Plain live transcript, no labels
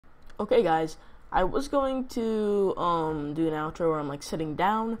Okay guys, I was going to do an outro where I'm like sitting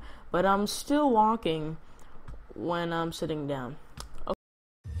down, but I'm still walking when I'm sitting down. Okay.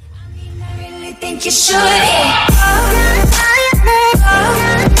 I really think you should.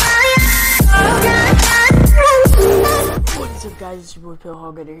 What's up guys, it's your boy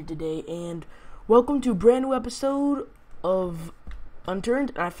Pillhog here today, and welcome to a brand new episode of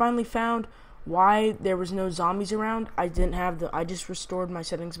Unturned. And I finally found why there was no zombies around. I just restored my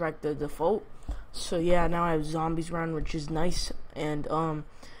settings back to default. So yeah, now I have zombies around, which is nice. And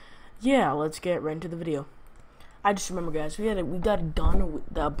yeah, let's get right into the video. I just remember, guys, we got done with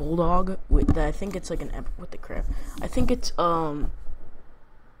that bulldog with I think it's like what the crap? I think it's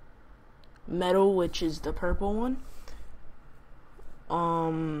metal, which is the purple one.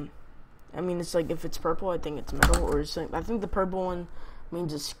 I mean, it's like if it's purple, I think it's metal, or something. I think the purple one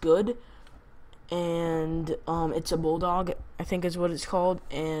means it's good, and it's a bulldog, I think is what it's called,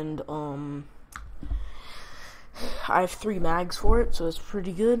 and I have 3 mags for it, so it's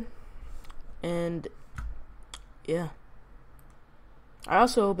pretty good, and yeah. I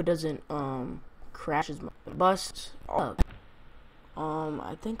also hope it doesn't crash as much. Busts.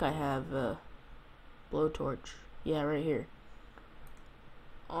 I think I have a blowtorch. Yeah, right here.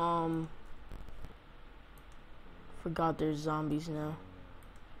 Forgot there's zombies now.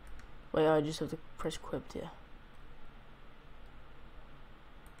 Wait, I just have to press equipped, yeah.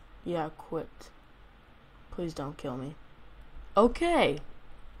 Yeah, equipped. Please don't kill me. Okay.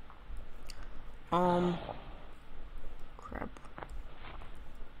 Crap.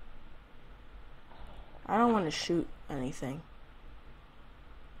 I don't want to shoot anything.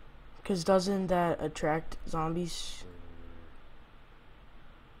 Because doesn't that attract zombies?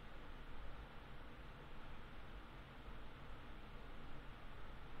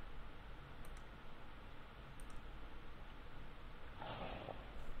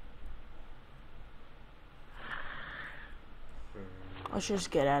 Let's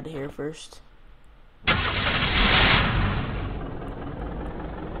just get out of here first.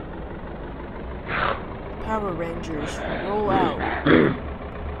 Power Rangers, roll out.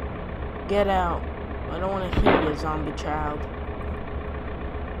 Get out. I don't want to hear you, zombie child.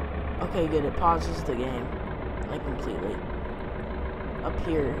 Okay, good. It pauses the game. Like, completely. Up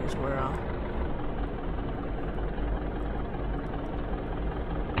here is where I'll...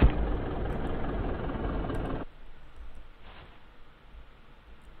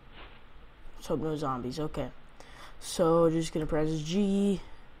 Let's hope no zombies. Okay. So, just gonna press G.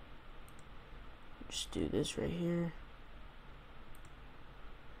 Just do this right here.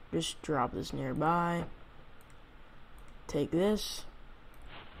 Just drop this nearby. Take this.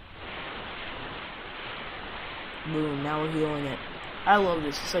 Boom, now we're healing it. I love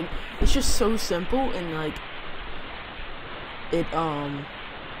this. It's like, it's just so simple, and like, it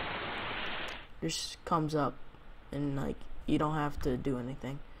just comes up, and like, you don't have to do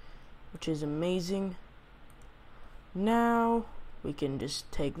anything, which is amazing. Now we can just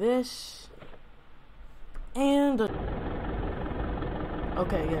take this and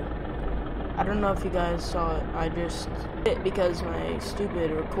okay, good. I don't know if you guys saw it. I just hit because my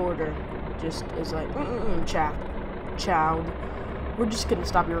stupid recorder just is like child. We're just gonna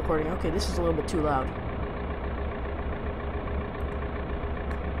stop your recording. Okay, this is a little bit too loud.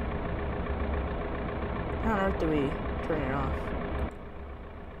 How on earth do we turn it off?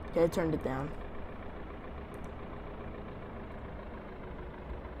 Okay, I turned it down.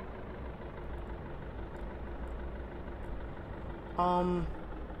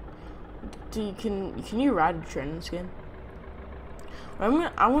 Can you ride a train in this game? I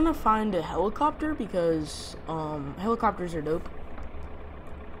want to find a helicopter because helicopters are dope.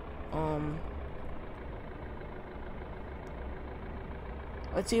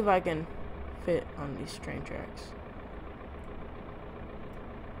 Let's see if I can fit on these train tracks.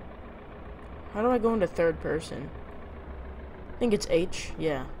 How do I go into third person? I think it's H,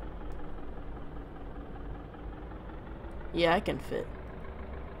 yeah. Yeah, I can fit.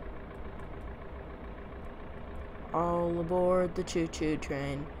 All aboard the choo-choo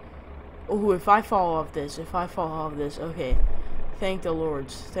train. Oh, if I fall off this, okay. Thank the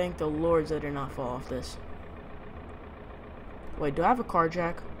lords that I did not fall off this. Wait, do I have a car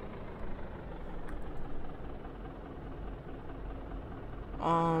jack?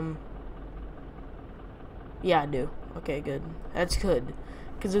 Yeah, I do. Okay, good. That's good.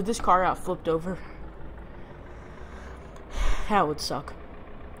 Because if this car got flipped over, that would suck.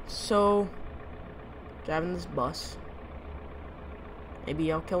 So, driving this bus.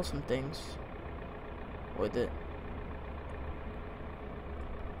 Maybe I'll kill some things with it.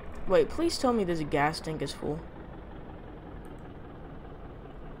 Wait, please tell me this gas tank is full.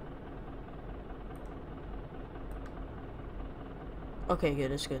 Okay,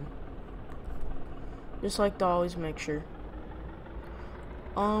 good, it's good. Just like to always make sure.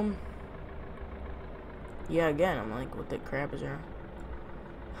 Yeah, again, I'm like, what the crap is there?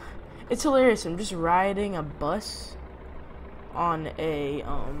 It's hilarious. I'm just riding a bus on a,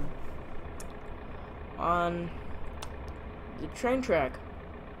 on the train track.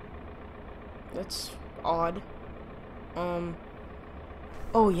 That's odd.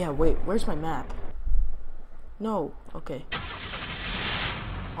 Oh yeah, wait, where's my map? No, okay.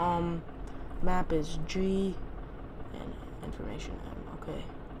 Map is G and information M, okay.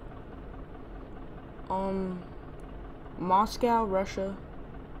 Moscow, Russia.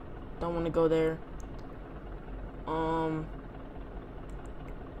 Don't want to go there.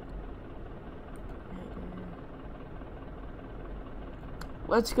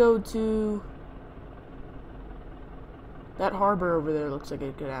 Let's go to that harbor over there. Looks like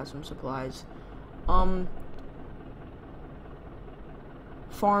it could have some supplies.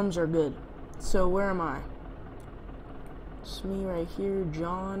 Farms are good. So where am I? It's me right here,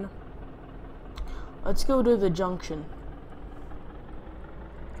 John. Let's go to the junction.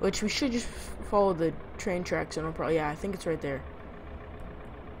 Which we should just follow the train tracks and probably, yeah, I think it's right there.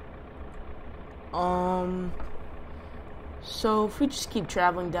 So if we just keep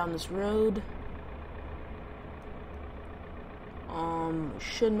traveling down this road,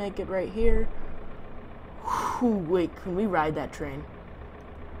 should make it right here. Whew, wait, can we ride that train?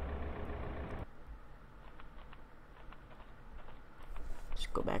 Let's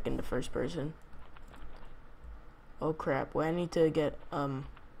go back into first person. Oh crap, well I need to get in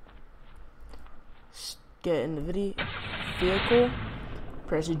the vehicle,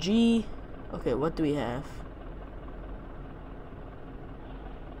 press a G. Okay, what do we have?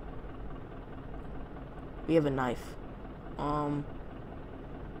 We have a knife.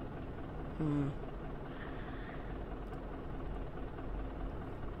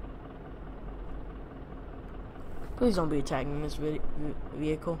 Please don't be attacking this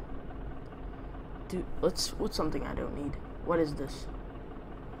vehicle. Dude, what's something I don't need? What is this?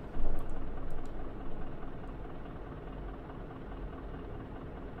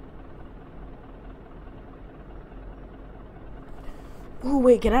 Oh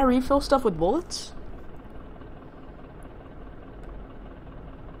wait, can I refill stuff with bullets?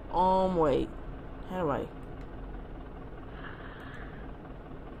 Wait. How do I?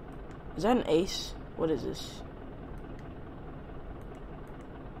 Is that an ace? What is this?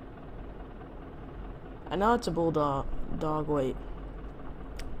 I know it's a bulldog. Wait.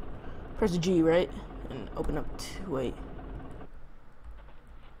 Press G, right? And open up wait.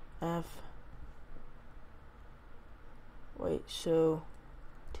 F. Wait, so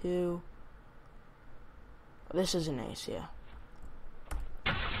 2. This is an ace, yeah.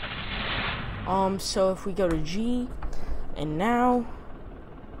 So if we go to G, and now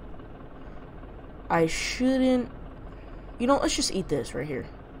I shouldn't. You know, let's just eat this right here.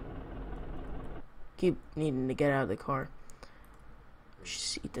 Keep needing to get out of the car.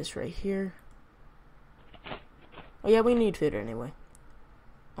 Just eat this right here. Oh yeah, we need food anyway.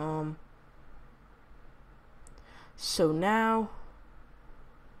 So now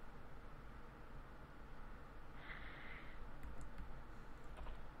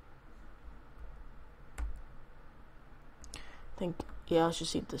yeah, let's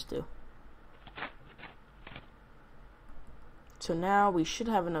just eat this too. So now we should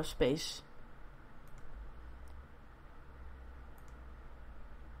have enough space.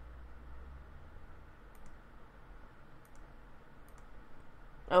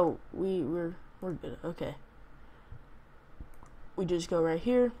 Oh, we're good. Okay. We just go right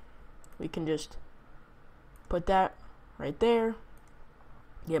here. We can just put that right there.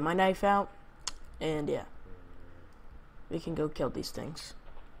 Get my knife out, and yeah, we can go kill these things.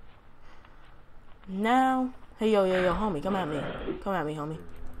 Now, hey yo, homie, come at me, homie.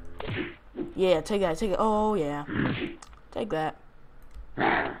 Yeah, take that, take it. Oh yeah, take that.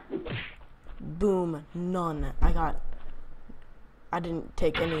 Boom, none. I didn't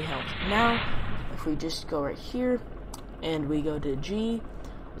take any health. Now, if we just go right here, and we go to G,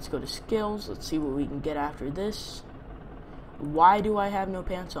 let's go to skills, let's see what we can get after this. Why do I have no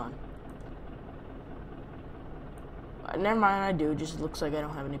pants on? Never mind, I do, it just looks like I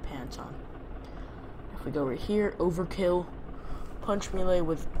don't have any pants on. If we go right here, overkill, punch melee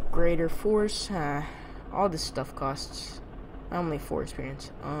with greater force, all this stuff costs only 4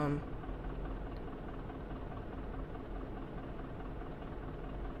 experience.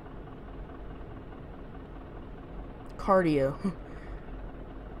 Cardio.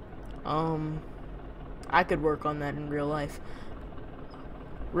 I could work on that in real life.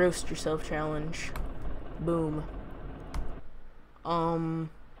 Roast yourself challenge. Boom.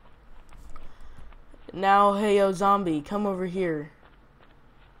 Now, hey, yo, zombie, come over here.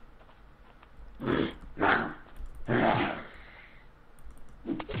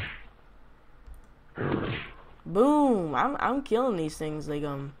 Boom! I'm killing these things like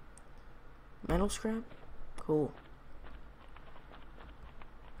metal scrap. Cool.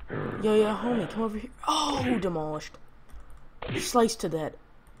 Yo, homie, come over here. Oh, demolished. Sliced to that.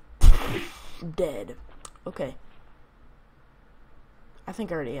 Dead. Okay. I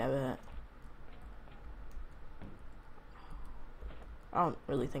think I already have that. I don't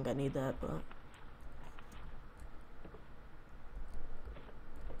really think I need that, but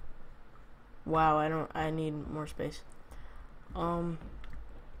wow, I need more space. Holy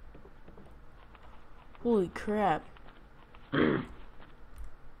crap.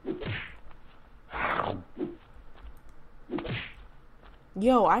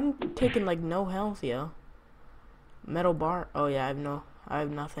 Yo, I'm taking like no health, yo. Metal bar. Oh yeah, I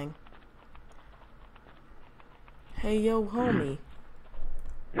have nothing. Hey, yo, homie.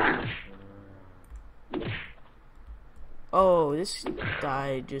 Oh, this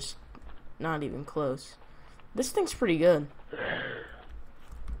died just not even close. This thing's pretty good.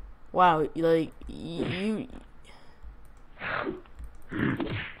 Wow, like you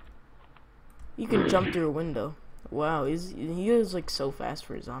can jump through a window. Wow, he is like so fast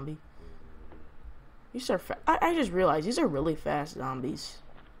for a zombie. These are I just realized these are really fast zombies.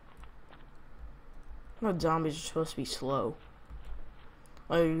 I thought zombies are supposed to be slow.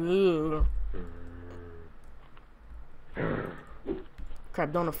 Like, ugh.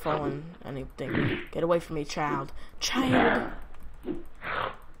 Crap, don't have fallen anything. Get away from me, child. Child!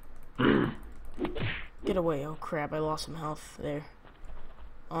 Get away. Oh crap, I lost some health there.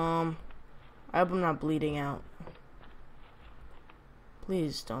 I hope I'm not bleeding out.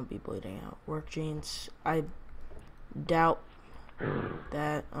 Please don't be bleeding out. Work jeans. I doubt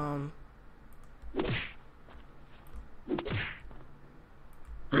that,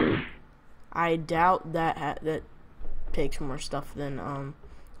 I doubt that that takes more stuff than,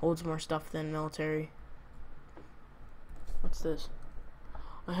 holds more stuff than military. What's this?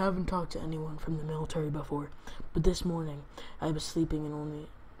 I haven't talked to anyone from the military before, but this morning I was sleeping and only...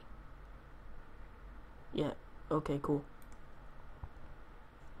 Yeah, okay, cool.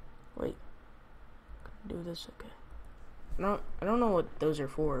 Wait. Do this, okay. I don't know what those are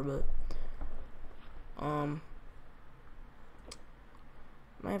for, but...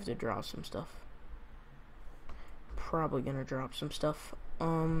 might have to drop some stuff. Probably gonna drop some stuff.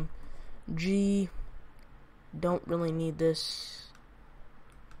 G... Don't really need this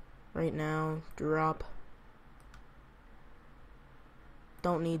right now. Drop.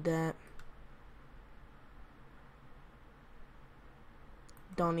 Don't need that.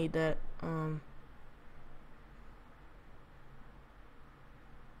 Don't need that.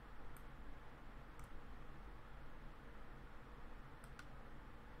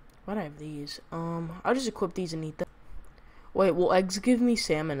 Why'd I have these? I'll just equip these and eat them. Wait, will eggs give me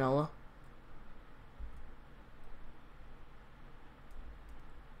salmonella?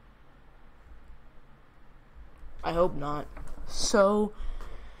 I hope not. So,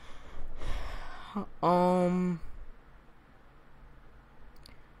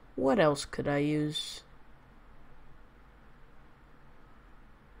 what else could I use?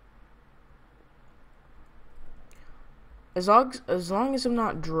 As long as I'm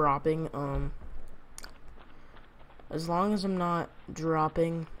not dropping, as long as I'm not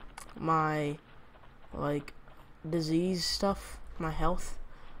dropping my, like, disease stuff, my health,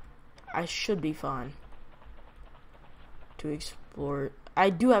 I should be fine to explore. I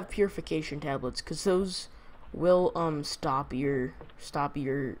do have purification tablets, because those will, stop your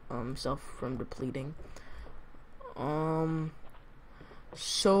self from depleting.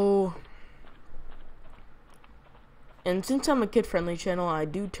 So... And since I'm a kid-friendly channel, I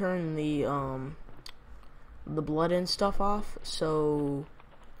do turn the blood and stuff off. So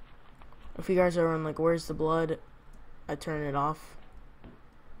if you guys are on like, where's the blood? I turn it off.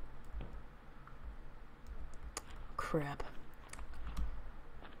 Crap.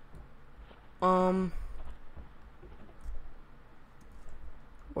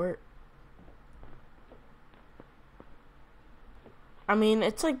 Where? I mean,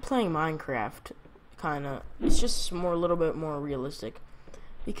 it's like playing Minecraft. Kinda. It's just a little bit more realistic.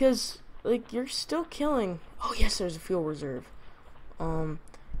 Because, like, you're still killing... Oh, yes, there's a fuel reserve.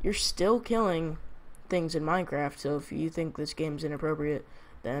 You're still killing things in Minecraft, so if you think this game's inappropriate,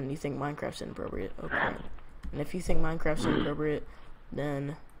 then you think Minecraft's inappropriate. Okay. And if you think Minecraft's inappropriate,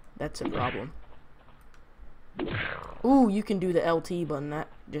 then that's a problem. Ooh, you can do the LT button. That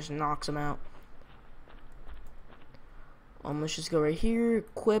just knocks them out. Let's just go right here.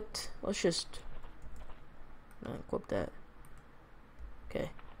 Equipped. Let's just equip that. Okay.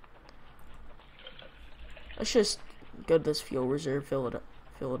 Let's just go to this fuel reserve. Fill it up.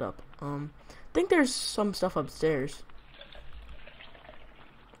 Fill it up. I think there's some stuff upstairs.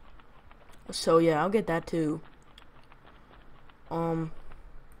 So yeah, I'll get that too.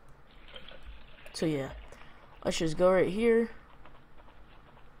 So yeah, let's just go right here.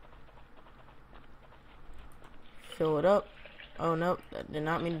 Fill it up. Oh no, that did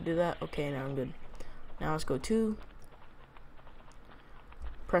not mean to do that. Okay, now I'm good. Now let's go 2.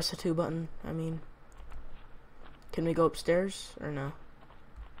 Press the 2 button. I mean, can we go upstairs or no?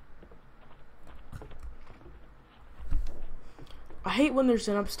 I hate when there's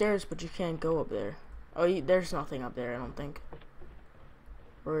an upstairs, but you can't go up there. Oh, there's nothing up there, I don't think.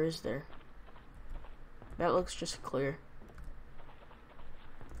 Or is there? That looks just clear.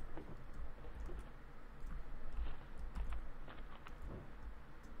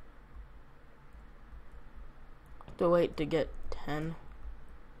 To wait to get 10.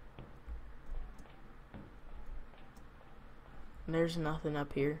 There's nothing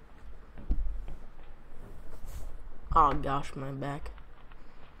up here. Oh gosh, my back.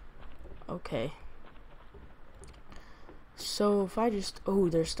 Okay. So if I just, oh,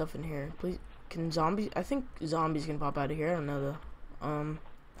 there's stuff in here. Please, can zombies? I think zombies can pop out of here. I don't know though.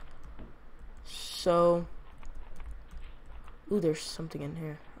 So, ooh, there's something in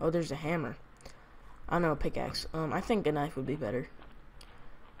here. Oh, there's a hammer. I don't know, a pickaxe. I think a knife would be better.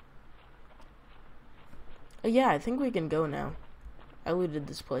 Yeah, I think we can go now. I looted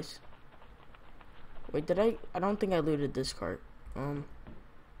this place. Wait, did I? I don't think I looted this cart.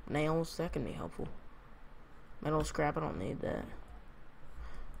 Nails, that can be helpful. Metal scrap, I don't need that.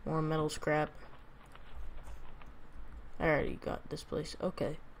 More metal scrap. I already got this place.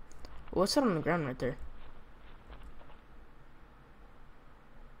 Okay. What's that on the ground right there?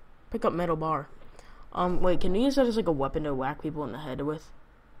 Pick up metal bar. Wait, can you use that as like a weapon to whack people in the head with?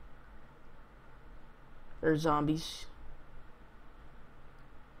 Or zombies?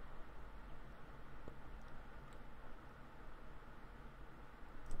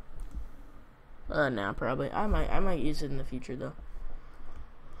 Nah, probably. I might use it in the future though.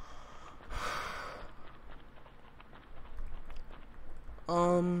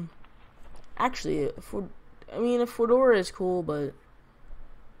 Actually, a fedora is cool, but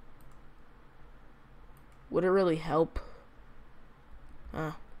would it really help?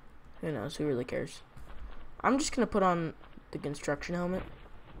 Who knows? Who really cares? I'm just gonna put on the construction helmet.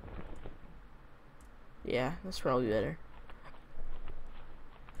 Yeah, that's probably better.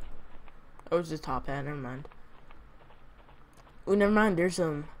 Oh, it's the top hat. Never mind. Oh, never mind. There's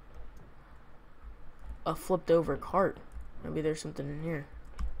a flipped over cart. Maybe there's something in here.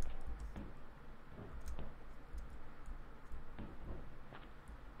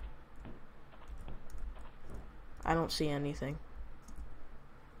 I don't see anything.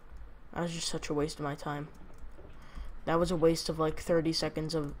 That was just such a waste of my time. That was a waste of like 30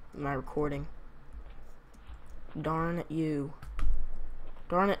 seconds of my recording. Darn you.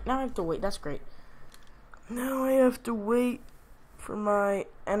 Darn it. Now I have to wait. That's great. Now I have to wait for my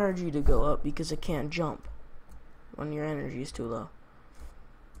energy to go up because I can't jump when your energy is too low.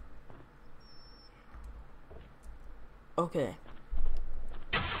 Okay.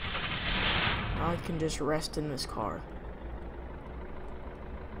 Now I can just rest in this car.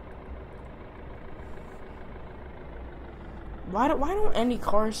 Why don't any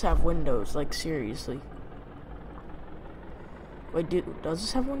cars have windows? Like, seriously. Wait, does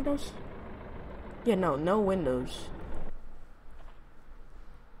this have windows? Yeah, no windows.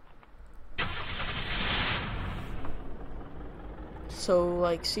 So,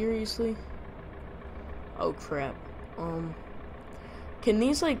 like, seriously? Oh, crap. Can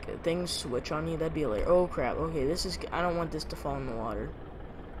these, like, things switch on you? That'd be like, oh, crap. Okay, I don't want this to fall in the water.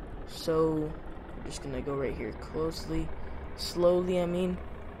 So, I'm just gonna go right here slowly, I mean.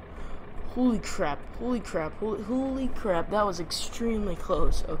 Holy crap, holy crap, holy crap, that was extremely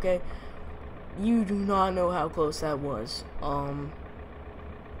close, okay? You do not know how close that was. Now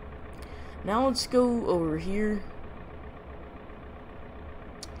let's go over here.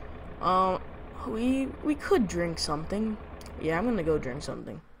 We could drink something. Yeah, I'm gonna go drink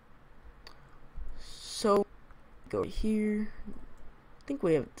something. So, go here. I think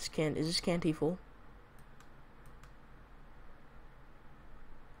we have this can. Is this canteen full?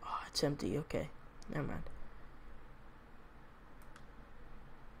 It's empty, okay. Never mind.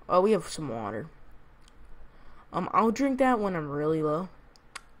 Oh, we have some water. I'll drink that when I'm really low.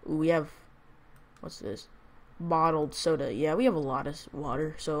 Ooh, we have, what's this? Bottled soda. Yeah, we have a lot of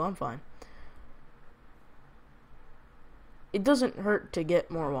water, so I'm fine. It doesn't hurt to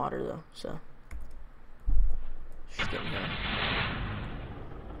get more water though, so. Just getting there.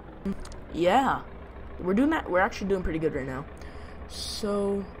 Yeah. We're doing that. We're actually doing pretty good right now.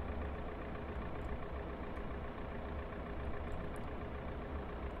 So.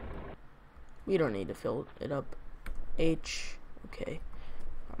 We don't need to fill it up. H. Okay.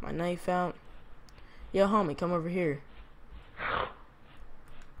 Got my knife out. Yo, homie, come over here.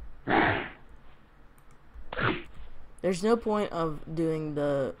 There's no point of doing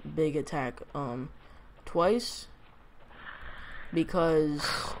the big attack twice because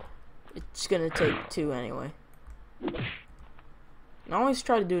it's gonna take 2 anyway. I always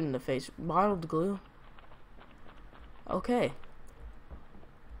try to do it in the face. Bottled glue. Okay.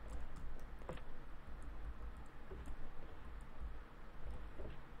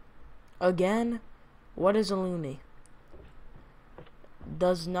 Again, what is a loony?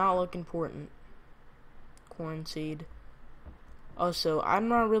 Does not look important. Corn seed. Also, I'm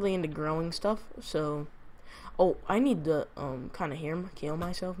not really into growing stuff, so. Oh, I need to kind of heal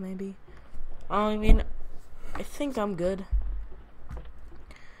myself maybe. I mean, I think I'm good.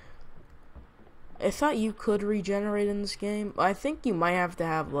 I thought you could regenerate in this game. I think you might have to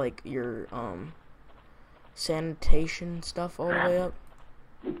have like your sanitation stuff all the way up.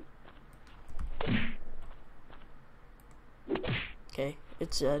 Okay,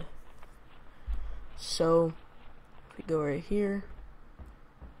 it's dead. So, if we go right here,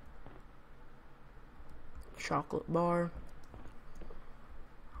 chocolate bar.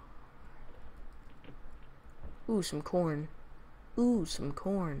 Ooh, some corn. Ooh, some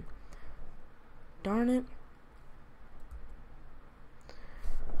corn. Darn it.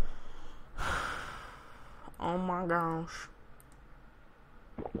 Oh my gosh.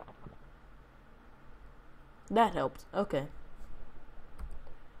 That helped. Okay.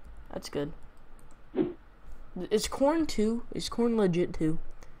 That's good. Is corn too? Is corn legit too?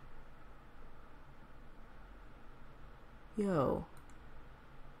 Yo.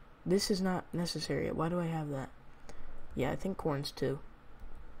 This is not necessary. Why do I have that? Yeah, I think corn's 2.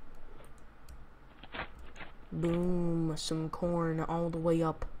 Boom. Some corn all the way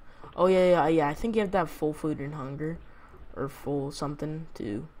up. Oh, yeah. I think you have to have full food and hunger. Or full something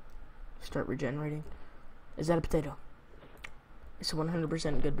to start regenerating. Is that a potato? It's a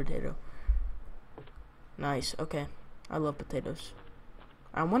 100% good potato. Nice. Okay. I love potatoes.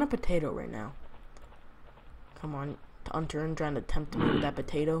 I want a potato right now. Come on. Unturned trying to tempt me with that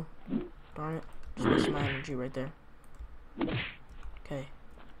potato. Darn it. Just wasting my energy right there. Okay.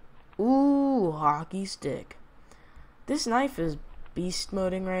 Ooh, hockey stick. This knife is beast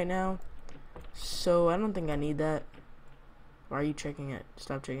moding right now. So I don't think I need that. Why are you checking it?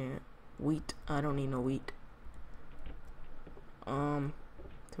 Stop checking it. Wheat. I don't need no wheat.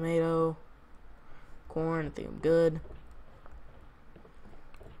 Tomato. Corn. I think I'm good.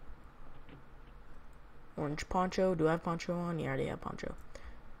 Orange poncho. Do I have poncho on? Yeah, I already have poncho.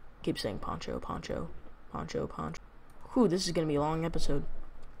 Keep saying poncho. Whew, this is gonna be a long episode.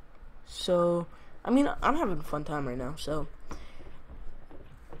 So, I mean, I'm having a fun time right now, so.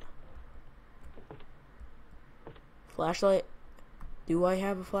 Flashlight. Do I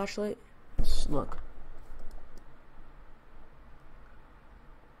have a flashlight? Let's look.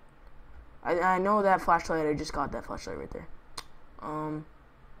 I know that flashlight. I just got that flashlight right there.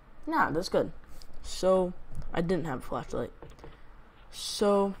 Nah, that's good. So, I didn't have a flashlight.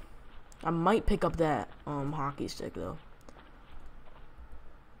 So, I might pick up that hockey stick though.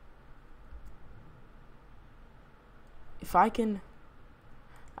 If I can.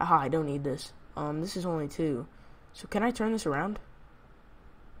 Aha, I don't need this. This is only 2. So can I turn this around?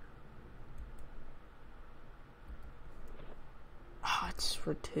 Ah, it's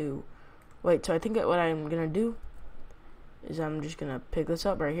for 2. Wait, so I think that what I'm gonna do is I'm just gonna pick this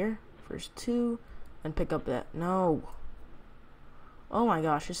up right here. First 2, and pick up that. No. Oh my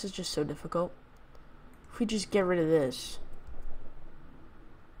gosh, this is just so difficult. If we just get rid of this.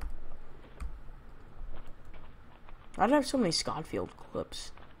 I'd have so many Scotfield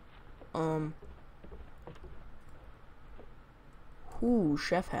clips. Ooh,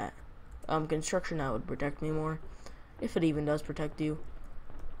 chef hat. Construction hat would protect me more. If it even does protect you.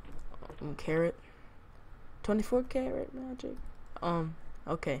 Carrot. 24 karat magic.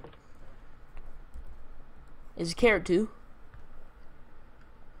 Okay. Is it carrot 2?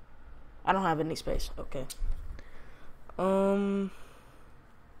 I don't have any space. Okay.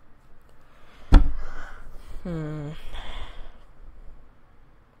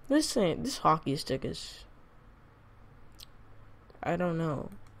 This hockey stick is, I don't know.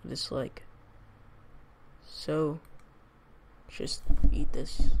 This like, so just eat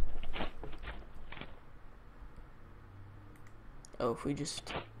this. Oh, if we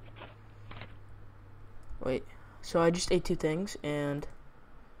just wait. So I just ate 2 things and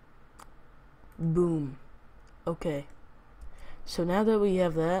boom. Okay. So now that we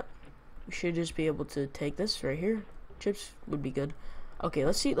have that, we should just be able to take this right here. Chips would be good. Okay,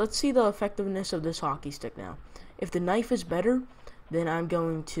 let's see the effectiveness of this hockey stick now. If the knife is better, then I'm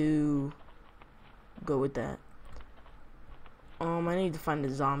going to go with that. I need to find a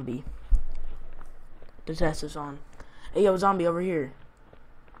zombie to test this on. Hey, yo, zombie over here.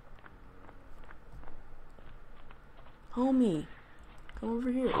 Homie, come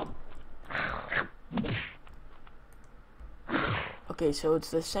over here. Okay, so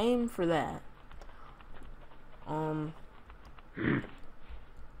it's the same for that.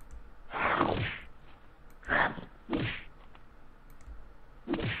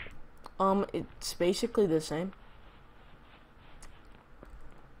 It's basically the same.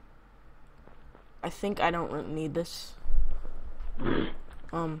 I think I don't really need this.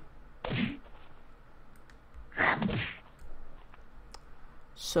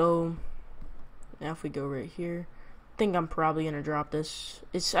 So now if we go right here, I think I'm probably gonna drop this.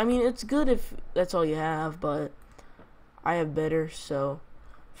 I mean, it's good if that's all you have, but I have better. So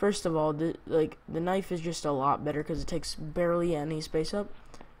first of all, the knife is just a lot better because it takes barely any space up.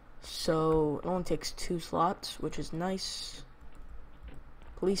 So it only takes 2 slots, which is nice.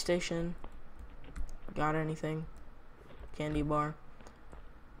 Police station. Got anything? Candy bar.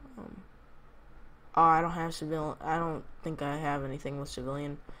 Oh, I don't have civilian. I don't think I have anything with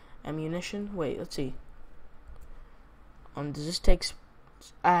civilian ammunition. Wait, let's see. Does this take?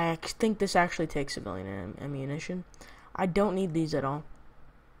 I think this actually takes civilian ammunition. I don't need these at all.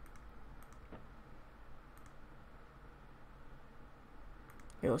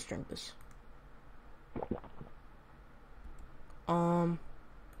 Here, let's drink this.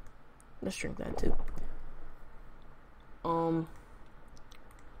 Let's drink that too. If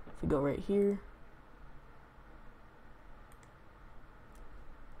we go right here.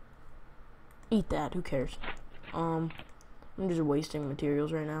 Eat that, who cares? I'm just wasting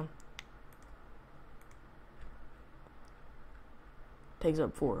materials right now. Takes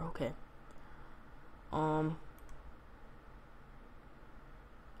up 4, okay.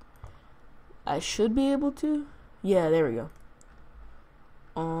 I should be able to. Yeah, there we go.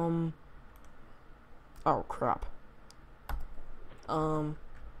 Oh crap.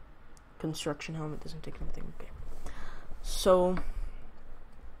 Construction helmet doesn't take anything. Okay. So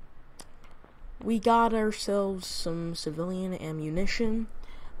we got ourselves some civilian ammunition.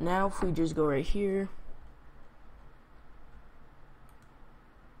 Now if we just go right here.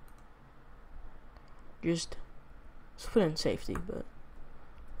 Just let's put in safety, but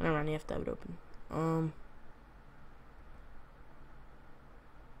never mind, you have to have it open.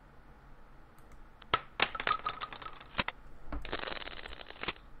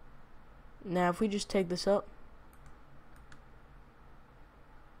 Now if we just take this up.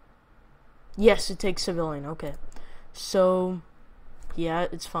 Yes, it takes civilian, okay. So yeah,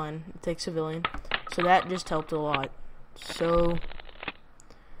 it's fine. It takes civilian. So that just helped a lot. So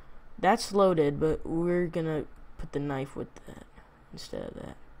that's loaded, but we're gonna put the knife with that instead of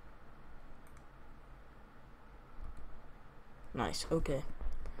that. Nice, okay.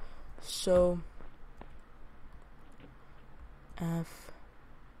 So F,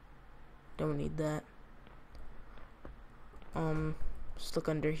 don't need that. Just look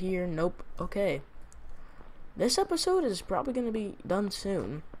under here. Nope. Okay. This episode is probably gonna be done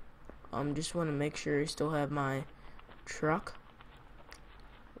soon. Just want to make sure I still have my truck.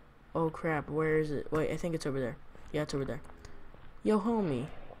 Oh crap, where is it? Wait, I think it's over there. Yeah, it's over there. Yo, homie.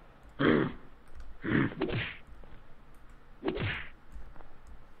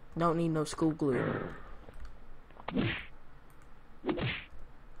 Don't need no school glue.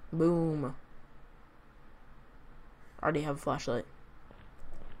 Boom. Already have a flashlight.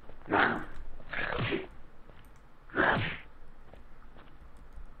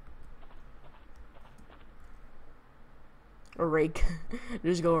 A rake.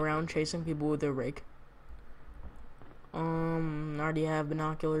 Just go around chasing people with a rake. Already have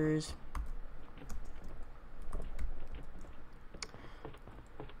binoculars.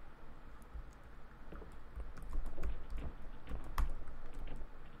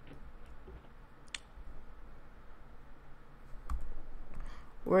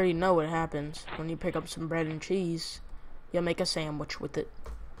 We already know what happens when you pick up some bread and cheese. You'll make a sandwich with it.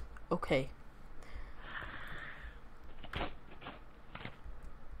 Okay.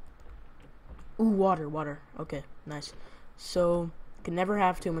 Ooh, water. Okay, nice. So, you can never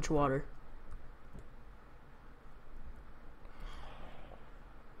have too much water.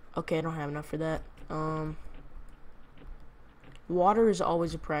 Okay, I don't have enough for that. Water is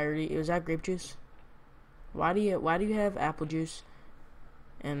always a priority. Was that grape juice? Why do you have apple juice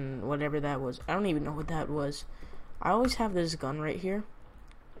and whatever that was? I don't even know what that was. I always have this gun right here.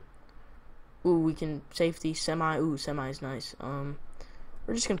 Ooh, we can safety semi. Ooh, semi is nice.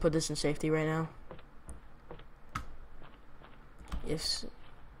 We're just gonna put this in safety right now. Yes,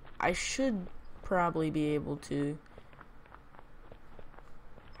 I should probably be able to.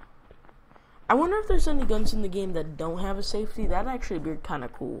 I wonder if there's any guns in the game that don't have a safety. That'd actually be kind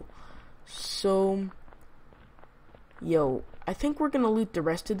of cool. So, yo, I think we're gonna loot the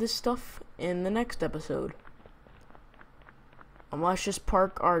rest of this stuff in the next episode. Let's just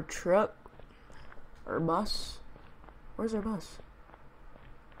park our truck or bus. Where's our bus?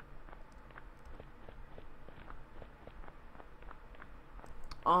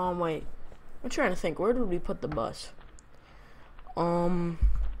 Wait. I'm trying to think. Where did we put the bus? I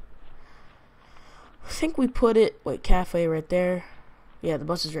think we put it. Wait, cafe right there. Yeah, the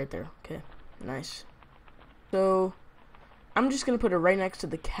bus is right there. Okay, nice. So, I'm just gonna put it right next to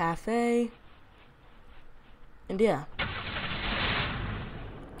the cafe. And yeah. I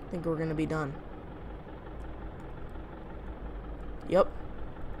think we're gonna be done. Yep.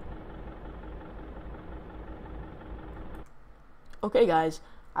 Okay, guys.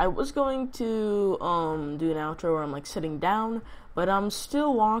 I was going to do an outro where I'm like sitting down, but I'm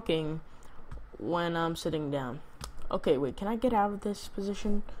still walking when I'm sitting down. Okay, wait, can I get out of this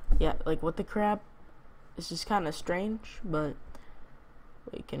position? Yeah, like what the crap? This is kind of strange, but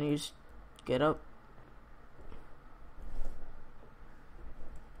wait, can you just get up?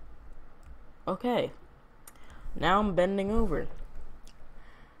 Okay. Now I'm bending over.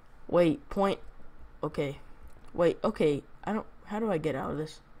 Wait, point. Okay. Wait, okay. How do I get out of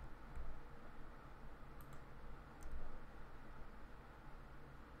this?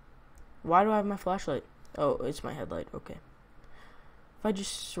 Why do I have my flashlight? Oh, it's my headlight. Okay. If I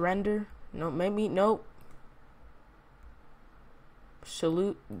just surrender. No, maybe. Nope.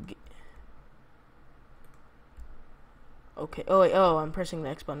 Salute. Okay. Oh, wait. Oh, I'm pressing the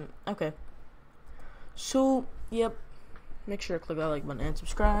X button. Okay. So, yep. Make sure to click that like button and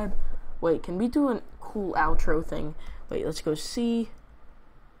subscribe. Wait, can we do a cool outro thing? Wait, let's go see.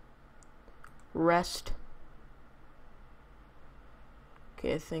 Rest.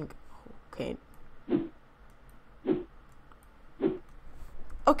 Okay, I think. Okay.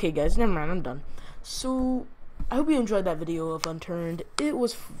 Okay, guys, never mind. I'm done. So, I hope you enjoyed that video of Unturned. It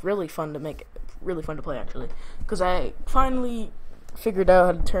was really fun to make. Really fun to play, actually. Because I finally figured out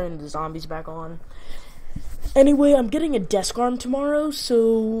how to turn the zombies back on. Anyway, I'm getting a desk arm tomorrow,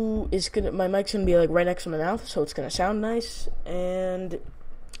 so my mic's gonna be like right next to my mouth, so it's gonna sound nice. And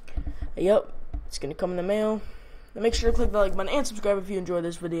yep, it's gonna come in the mail. Now make sure to click the like button and subscribe if you enjoyed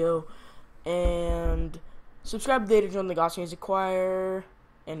this video. And subscribe today to join the Gospel Music Choir.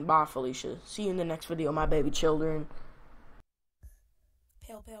 And bye, Felicia. See you in the next video, my baby children.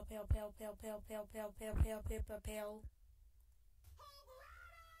 Pale, pale, pale, pale, pale, pale, pale, pale, pale, pale, pale, pale.